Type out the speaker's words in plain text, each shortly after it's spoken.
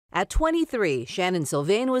At 23, Shannon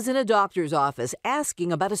Sylvain was in a doctor's office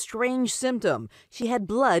asking about a strange symptom. She had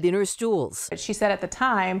blood in her stools. She said at the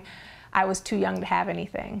time, I was too young to have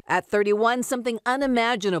anything. At 31, something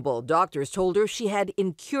unimaginable. Doctors told her she had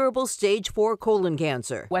incurable stage 4 colon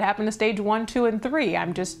cancer. What happened to stage 1, 2, and 3?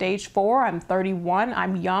 I'm just stage 4, I'm 31,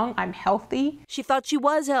 I'm young, I'm healthy. She thought she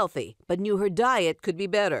was healthy, but knew her diet could be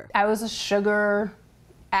better. I was a sugar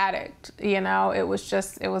addict, you know, it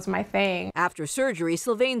was my thing. After surgery,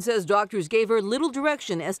 Sylvain says doctors gave her little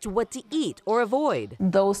direction as to what to eat or avoid.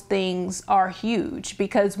 Those things are huge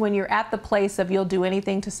because when you're at the place of you'll do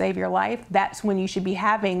anything to save your life, that's when you should be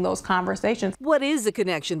having those conversations. What is the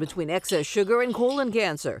connection between excess sugar and colon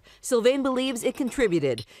cancer? Sylvain believes it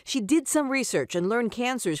contributed. She did some research and learned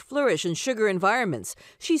cancers flourish in sugar environments.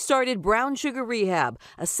 She started Brown Sugar Rehab,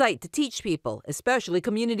 a site to teach people, especially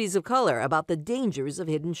communities of color, about the dangers of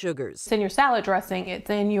hidden sugars. It's in your salad dressing,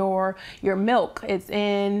 it's in your milk, it's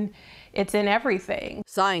in everything.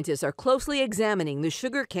 Scientists are closely examining the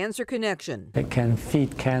sugar-cancer connection. It can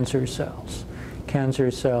feed cancer cells.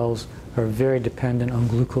 Cancer cells are very dependent on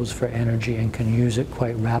glucose for energy and can use it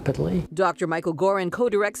quite rapidly. Dr. Michael Gorin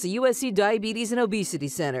co-directs the USC Diabetes and Obesity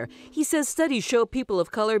Center. He says studies show people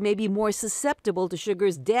of color may be more susceptible to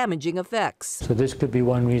sugar's damaging effects. So this could be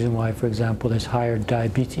one reason why, for example, there's higher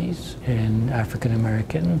diabetes in African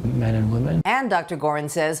American men and women. And Dr. Gorin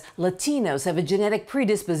says Latinos have a genetic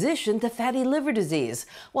predisposition to fatty liver disease.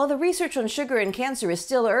 While the research on sugar and cancer is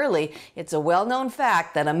still early, it's a well-known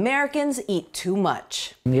fact that Americans eat too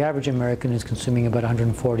much. The average American is consuming about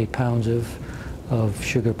 140 pounds of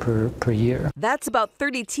sugar per year. That's about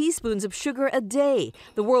 30 teaspoons of sugar a day.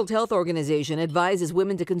 The World Health Organization advises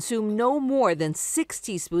women to consume no more than 6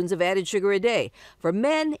 teaspoons of added sugar a day. For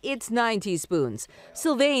men, it's 9 teaspoons.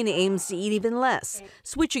 Sylvain aims to eat even less.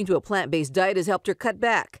 Switching to a plant-based diet has helped her cut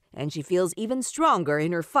back, and she feels even stronger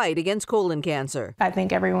in her fight against colon cancer. I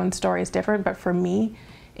think everyone's story is different, but for me,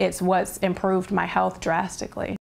 it's what's improved my health drastically.